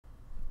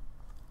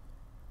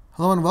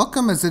Hello and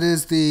welcome, as it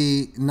is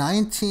the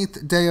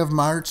 19th day of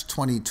March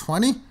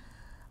 2020,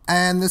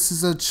 and this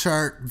is a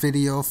chart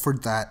video for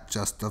that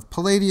just of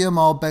Palladium.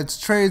 All bets,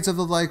 trades of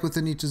the like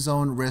within each his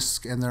own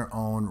risk and their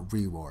own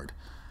reward.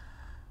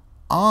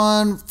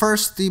 On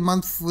first, the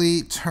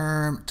monthly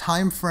term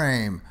time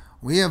frame,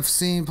 we have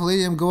seen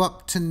Palladium go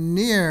up to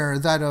near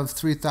that of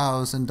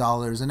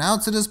 $3,000 an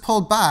ounce. It has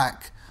pulled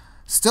back,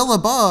 still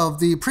above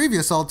the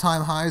previous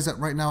all-time highs at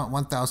right now at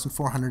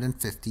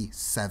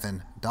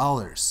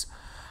 $1,457.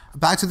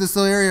 Back to this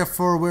little area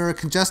for where it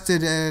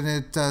congested and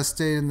it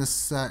stayed in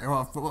this,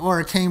 where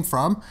it came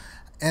from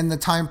in the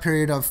time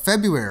period of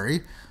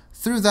February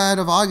through that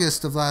of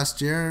August of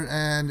last year,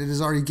 and it has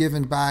already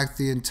given back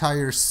the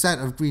entire set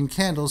of green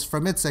candles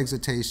from its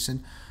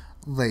exitation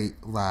late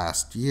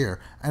last year.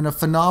 And a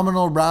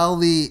phenomenal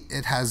rally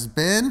it has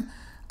been,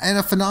 and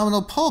a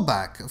phenomenal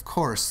pullback, of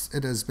course,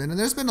 it has been. And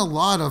there's been a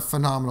lot of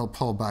phenomenal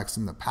pullbacks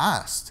in the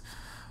past.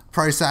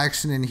 Price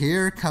action in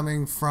here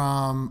coming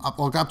from up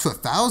to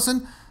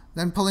 1,000.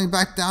 Then pulling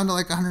back down to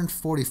like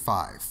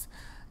 145.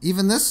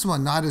 Even this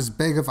one, not as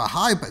big of a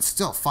high, but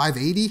still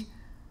 580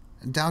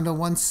 and down to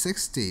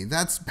 160.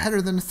 That's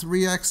better than a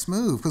 3x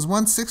move, because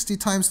 160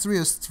 times 3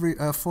 is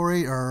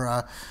 480, or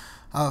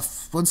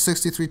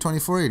 160, 320,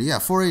 480. Yeah,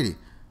 480.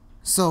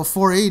 So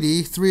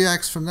 480,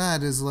 3x from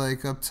that is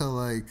like up to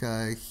like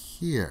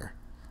here.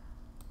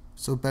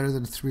 So better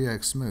than a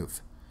 3x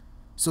move.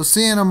 So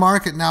seeing a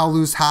market now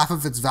lose half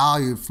of its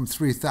value from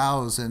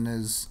 3,000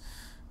 is...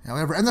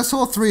 However, and this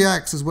whole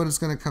 3x is what it's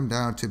going to come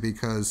down to,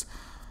 because,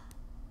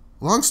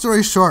 long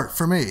story short,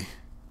 for me,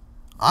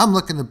 I'm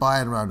looking to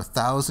buy it around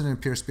 1,000 and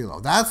pierce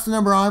below. That's the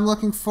number I'm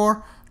looking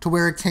for to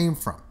where it came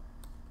from.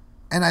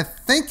 And I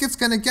think it's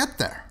going to get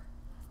there.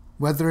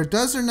 Whether it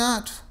does or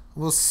not,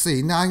 we'll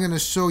see. Now I'm going to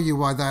show you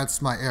why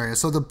that's my area.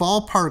 So the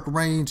ballpark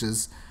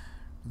ranges,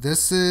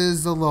 this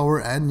is the lower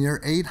end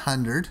near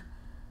 800.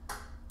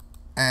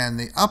 And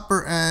the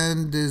upper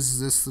end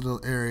is this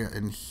little area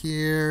in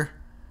here,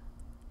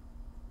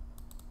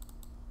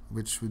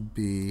 which would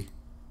be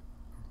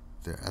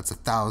there. That's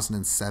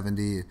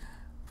 1,070.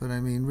 But I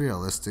mean,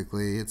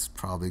 realistically, it's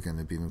probably going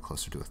to be even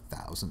closer to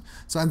 1,000.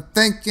 So I'm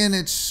thinking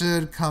it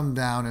should come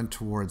down and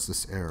towards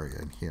this area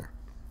in here.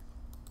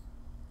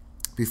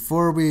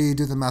 Before we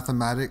do the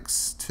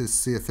mathematics to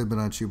see if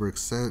Fibonacci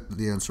works out,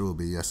 the answer will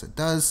be yes, it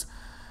does.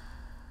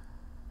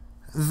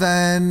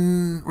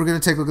 Then we're going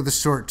to take a look at the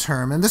short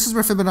term. And this is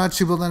where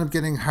Fibonacci will end up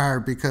getting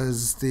hard,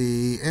 because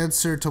the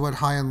answer to what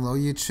high and low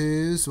you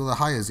choose, well, the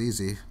high is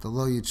easy. The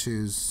low you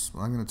choose,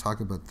 well, I'm going to talk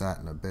about that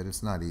in a bit.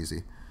 It's not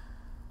easy.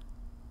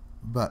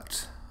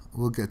 But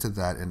we'll get to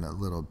that in a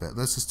little bit.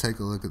 Let's just take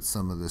a look at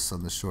some of this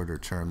on the shorter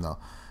term, though.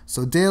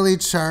 So daily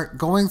chart,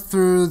 going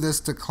through this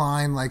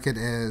decline like it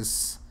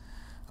is,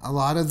 a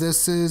lot of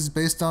this is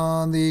based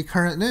on the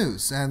current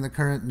news, and the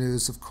current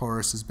news, of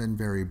course, has been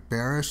very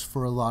bearish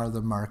for a lot of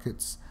the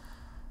markets,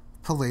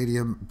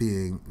 Palladium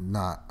being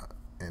not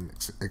an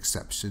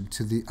exception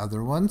to the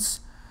other ones.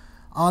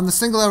 On the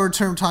single hour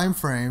term time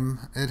frame,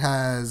 it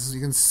has, you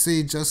can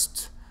see,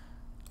 just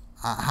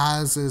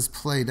is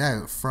played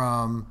out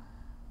from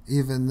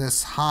even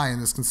this high in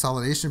this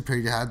consolidation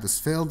period. You had this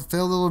failed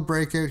little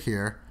breakout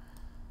here.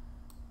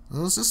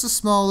 Those just a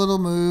small little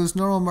moves,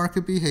 normal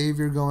market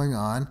behavior going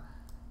on.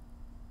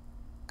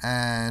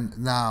 And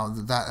now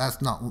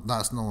that's no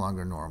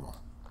longer normal.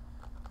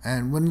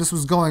 And when this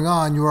was going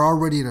on, you were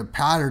already in a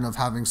pattern of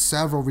having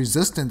several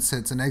resistance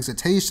hits and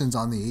exitations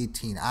on the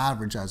 18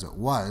 average as it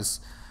was,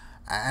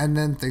 and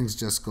then things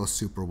just go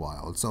super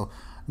wild. So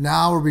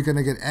now are we going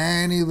to get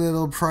any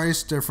little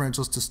price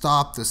differentials to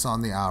stop this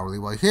on the hourly?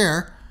 Well,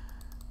 here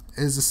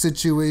is a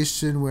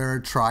situation where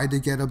it tried to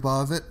get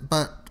above it,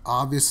 but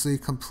obviously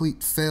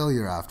complete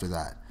failure after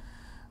that.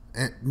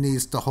 It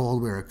needs to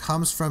hold where it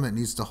comes from. It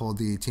needs to hold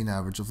the 18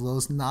 average of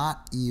lows,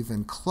 not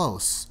even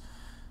close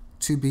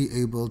to be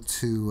able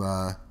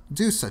to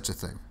do such a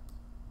thing.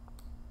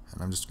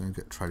 And I'm just going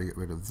to try to get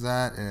rid of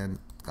that, and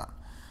gone.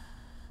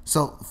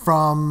 So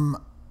from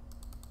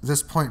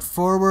this point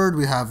forward,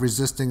 we have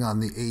resisting on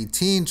the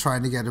 18,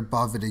 trying to get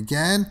above it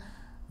again,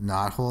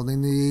 not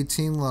holding the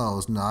 18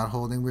 lows, not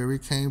holding where we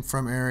came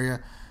from area.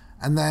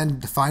 And then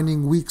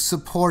finding weak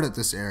support at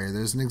this area.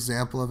 There's an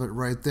example of it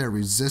right there.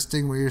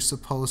 Resisting where you're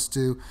supposed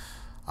to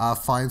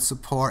find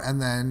support,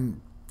 and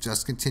then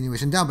just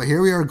continuation down. But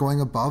here we are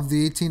going above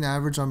the 18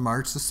 average on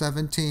March the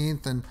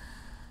 17th, and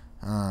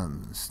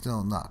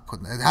still not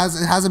quite. It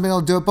hasn't been able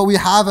to do it, but we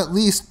have at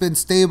least been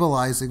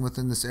stabilizing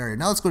within this area.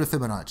 Now let's go to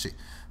Fibonacci,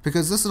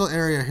 because this little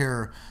area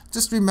here,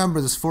 just remember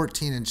this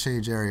 14 and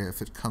change area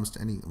if it comes to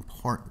any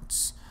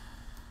importance.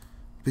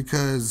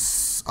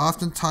 Because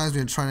oftentimes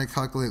when you're trying to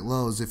calculate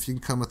lows, if you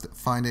can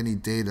find any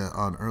data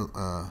on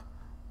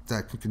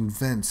that can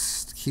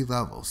convince key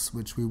levels,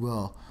 which we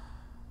will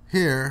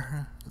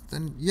here,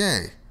 then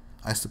yay,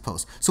 I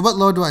suppose. So what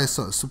low do I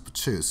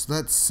choose?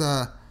 Let's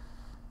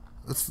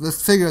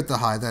figure out the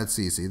high. That's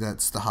easy.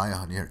 That's the high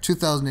on here,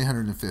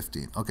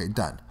 2,815. Okay,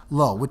 done.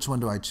 Low. Which one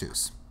do I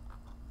choose?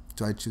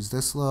 Do I choose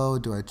this low?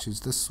 Do I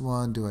choose this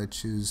one? Do I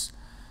choose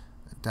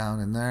down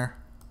in there?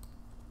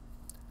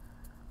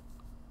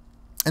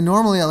 And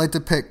normally I like to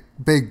pick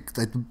big,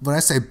 like when I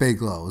say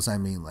big lows, I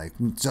mean like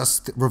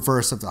just the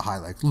reverse of the high,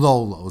 like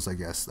low lows, I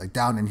guess, like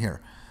down in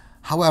here.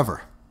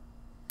 However,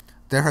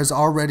 there has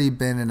already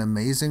been an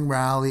amazing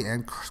rally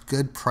and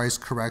good price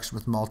correction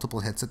with multiple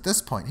hits at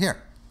this point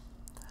here.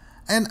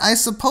 And I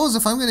suppose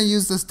if I'm going to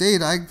use this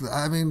data,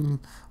 I mean,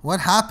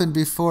 what happened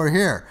before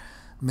here?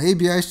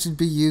 Maybe I should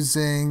be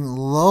using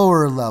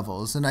lower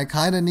levels, and I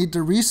kind of need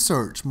to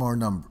research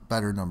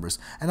better numbers.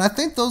 And I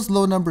think those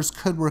low numbers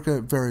could work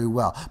out very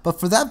well. But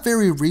for that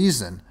very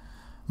reason,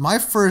 my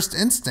first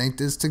instinct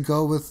is to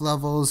go with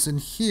levels in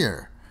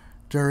here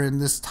during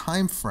this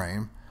time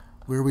frame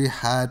where we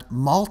had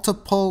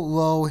multiple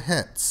low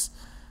hits.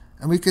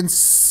 And we can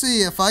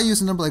see if I use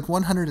a number like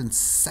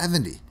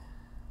 170,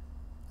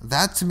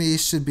 that to me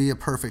should be a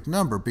perfect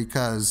number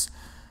because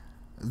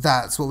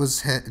that's what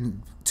was hit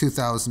in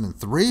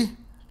 2003.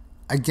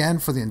 Again,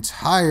 for the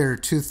entire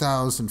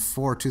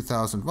 2004,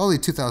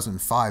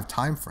 2005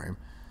 time frame.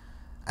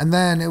 And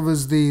then it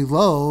was the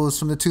lows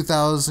from the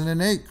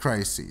 2008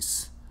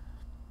 crises.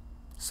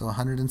 So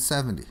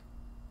 170.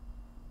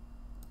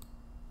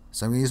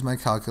 So I'm going to use my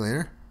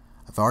calculator.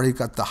 I've already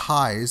got the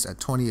highs at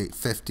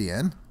 2850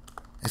 in,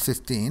 at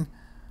 15.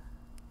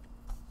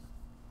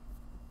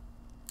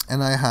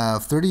 And I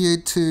have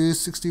 38.2,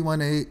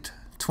 61.8,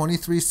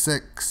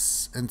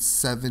 23.6, and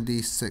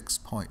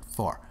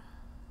 76.4.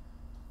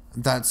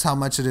 That's how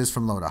much it is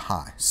from low to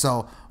high.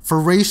 So for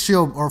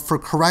ratio or for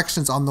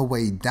corrections on the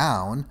way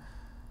down,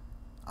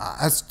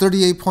 that's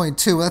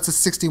 38.2. That's a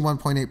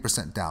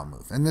 61.8% down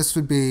move. And this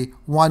would be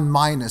 1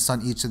 minus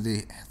on each of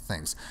the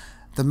things.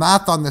 The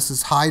math on this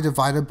is high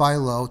divided by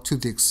low to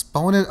the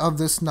exponent of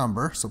this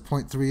number, so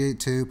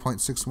 0.382,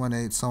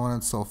 0.618, so on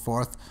and so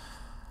forth.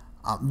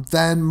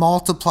 Then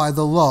multiply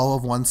the low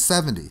of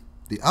 170.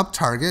 The up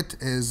target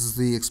is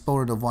the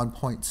exponent of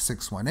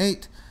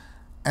 1.618,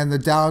 and the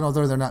down,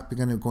 although they're not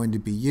going to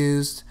be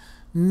used,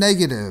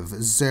 negative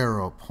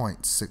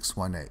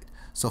 0.618.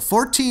 So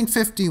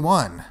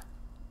 1451,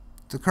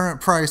 the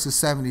current price is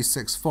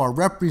 76.4,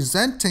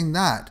 representing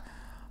that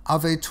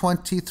of a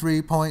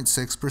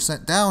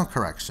 23.6% down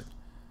correction.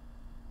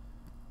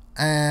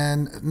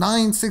 And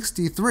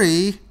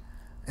 963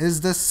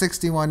 is the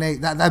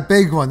 61.8, that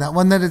big one, that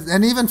one that is,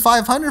 and even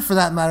 500 for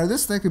that matter.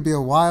 This thing could be a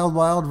wild,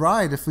 wild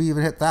ride if we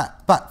even hit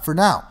that. But for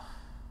now,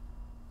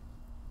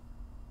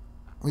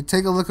 we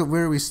take a look at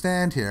where we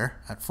stand here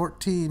at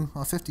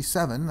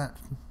 57, that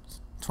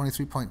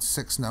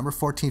 23.6 number,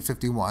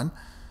 1451.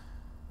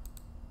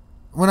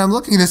 When I'm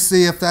looking to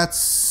see if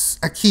that's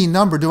a key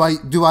number, do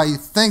I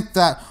think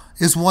that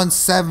is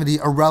 170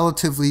 a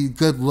relatively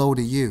good low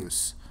to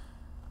use?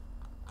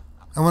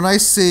 And when I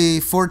see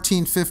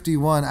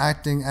 1451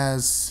 acting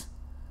as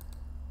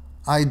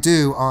I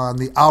do on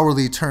the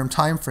hourly term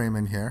time frame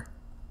in here,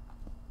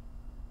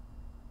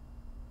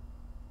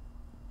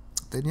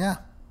 then yeah,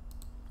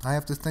 I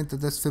have to think that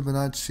this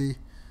Fibonacci,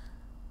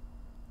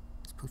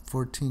 let's put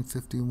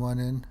 1451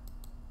 in,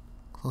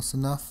 close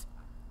enough.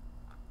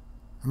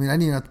 I mean, I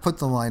need to put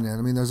the line in.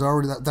 I mean, there's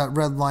already, that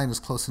red line is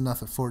close enough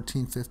at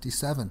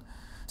 1457.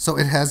 So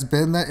it has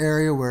been that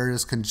area where it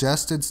is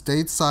congested,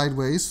 stayed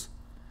sideways.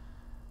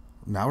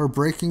 Now we're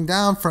breaking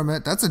down from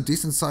it. That's a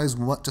decent size,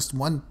 just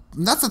one.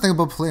 And that's the thing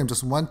about Palladium,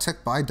 just one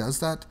tick buy does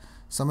that.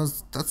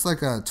 That's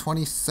like a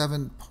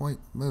 27-point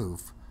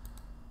move.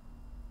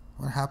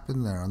 What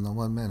happened there on the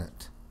 1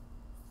 minute?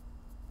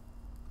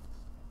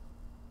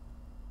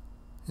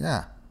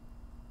 Yeah.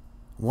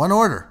 One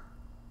order.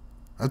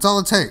 That's all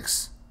it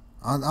takes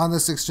on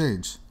this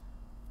exchange.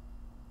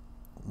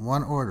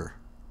 One order.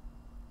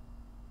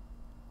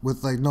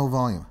 With like no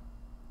volume.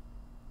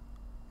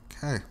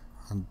 Okay.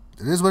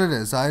 It is what it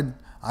is. I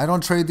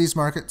don't trade these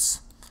markets.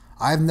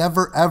 I've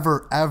never,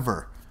 ever,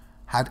 ever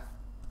had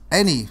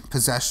any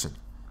possession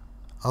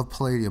of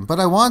Palladium. But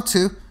I want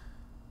to.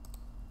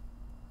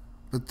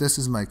 But this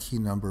is my key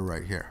number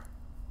right here.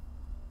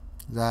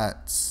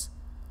 That's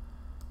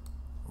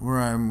where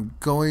I'm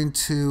going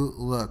to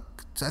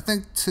look. I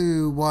think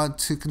to want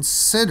to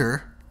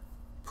consider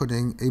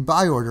putting a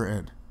buy order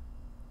in.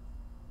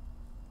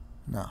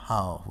 Now,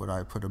 how would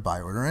I put a buy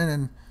order in,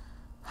 and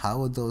how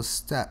would those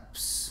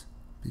steps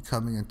be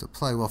coming into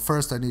play? Well,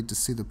 first I need to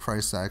see the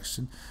price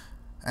action,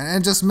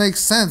 and it just makes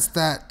sense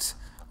that,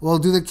 well,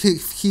 do the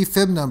key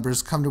fib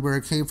numbers come to where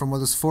it came from? Well,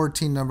 this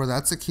 14 number,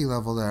 that's a key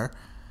level there.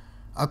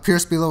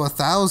 Appears below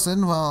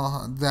 1,000.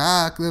 Well,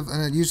 that,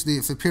 and it usually,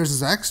 if it appears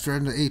as extra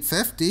into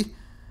 850,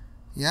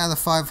 yeah, the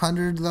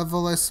 500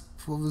 level,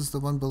 what was the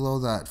one below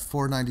that?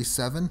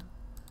 497.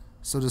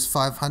 So does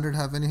 500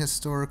 have any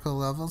historical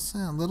levels?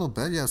 Yeah, a little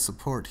bit. Yeah,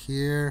 support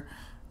here,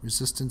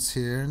 resistance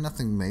here.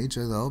 Nothing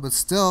major though, but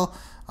still,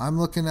 I'm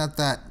looking at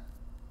that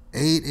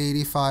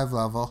 885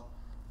 level.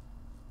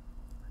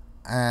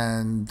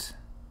 And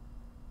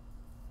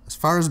as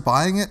far as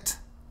buying it,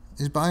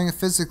 is buying it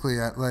physically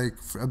at like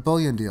a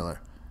bullion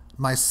dealer.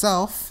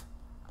 Myself,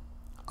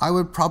 I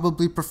would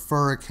probably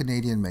prefer a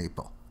Canadian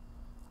maple,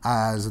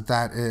 as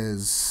that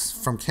is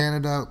from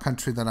Canada,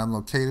 country that I'm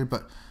located,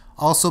 but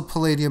also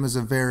Palladium is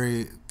a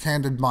very,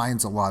 Candid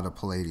mines a lot of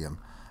Palladium.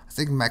 I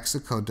think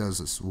Mexico does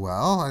as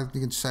well. You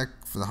can check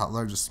for the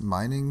largest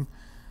mining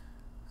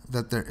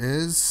that there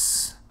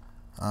is.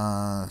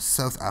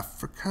 South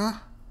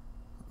Africa,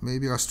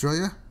 maybe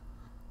Australia,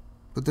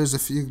 but there's a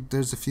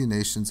few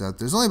nations out there.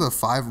 There's only about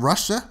 5.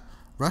 Russia,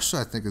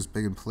 I think, is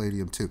big in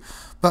Palladium too.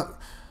 But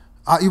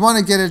you want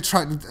to get it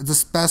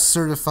the best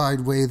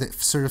certified way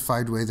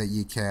that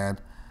you can.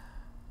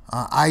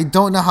 I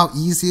don't know how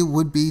easy it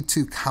would be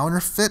to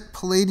counterfeit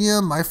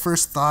Palladium. My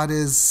first thought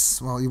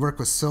is, well, you work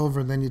with silver,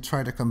 and then you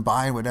try to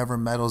combine whatever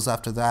metals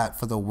after that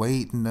for the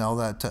weight and all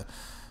that to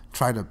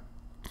try to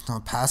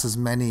pass as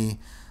many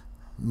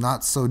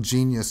not so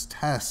genius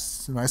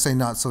tests. When I say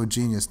not so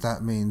genius,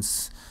 that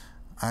means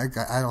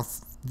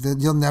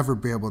you'll never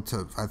be able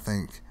to, I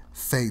think,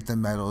 fake the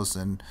metals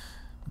and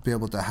be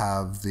able to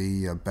have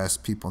the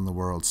best people in the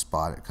world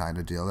spot it kind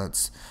of deal.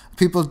 That's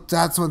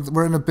what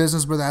we're in a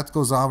business where that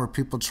goes on, where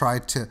people try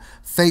to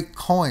fake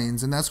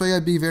coins, and that's why you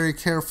gotta be very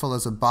careful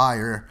as a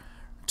buyer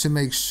to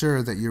make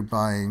sure that you're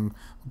buying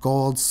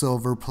gold,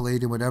 silver,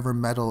 palladium, whatever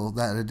metal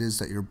that it is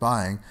that you're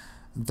buying,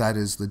 that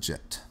is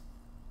legit.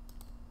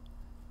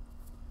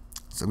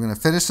 So I'm going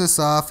to finish this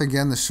off.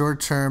 Again, the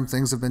short term,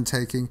 things have been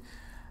taking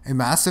a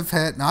massive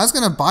hit. Now, I was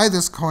going to buy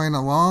this coin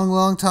a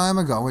long time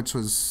ago, which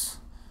was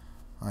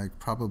like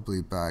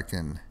probably back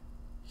in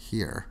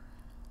here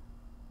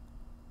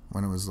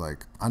when it was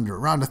like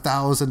around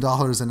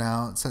 $1,000 an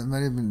ounce. It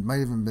might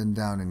even been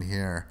down in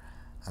here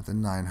at the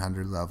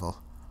 900 level.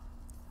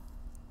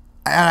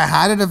 And I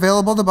had it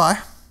available to buy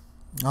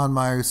on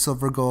my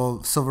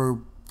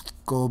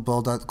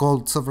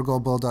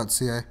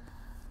silvergoldbull.ca.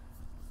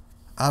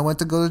 I went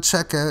to go to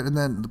checkout, and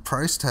then the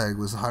price tag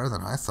was higher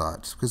than I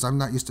thought, because I'm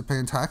not used to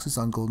paying taxes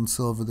on gold and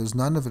silver. There's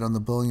none of it on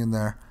the bullion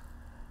there.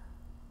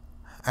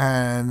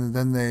 And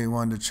then they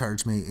wanted to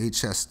charge me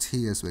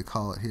HST, as we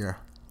call it here,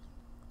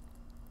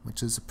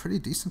 which is a pretty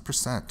decent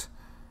percent.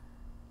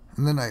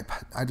 And then I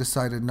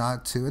decided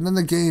not to. And then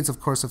the gains, of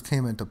course, have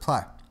came into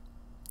play.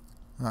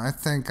 I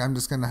think I'm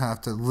just going to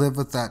have to live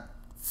with that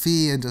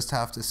fee and just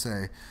have to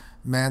say,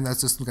 man,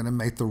 that's just going to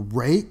make the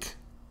rake,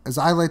 as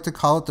I like to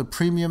call it, the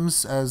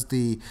premiums, as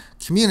the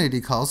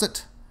community calls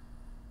it,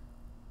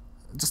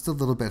 just a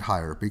little bit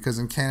higher. Because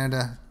in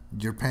Canada,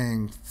 you're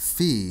paying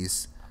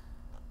fees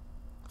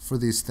for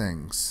these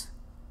things,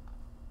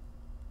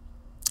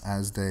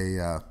 as they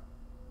you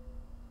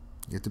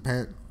have to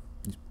pay it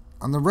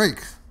on the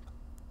rake.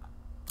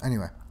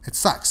 Anyway, it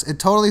sucks. It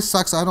totally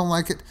sucks. I don't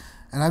like it.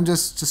 And I'm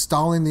just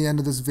stalling the end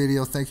of this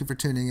video. Thank you for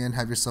tuning in.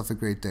 Have yourself a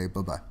great day.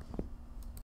 Bye-bye.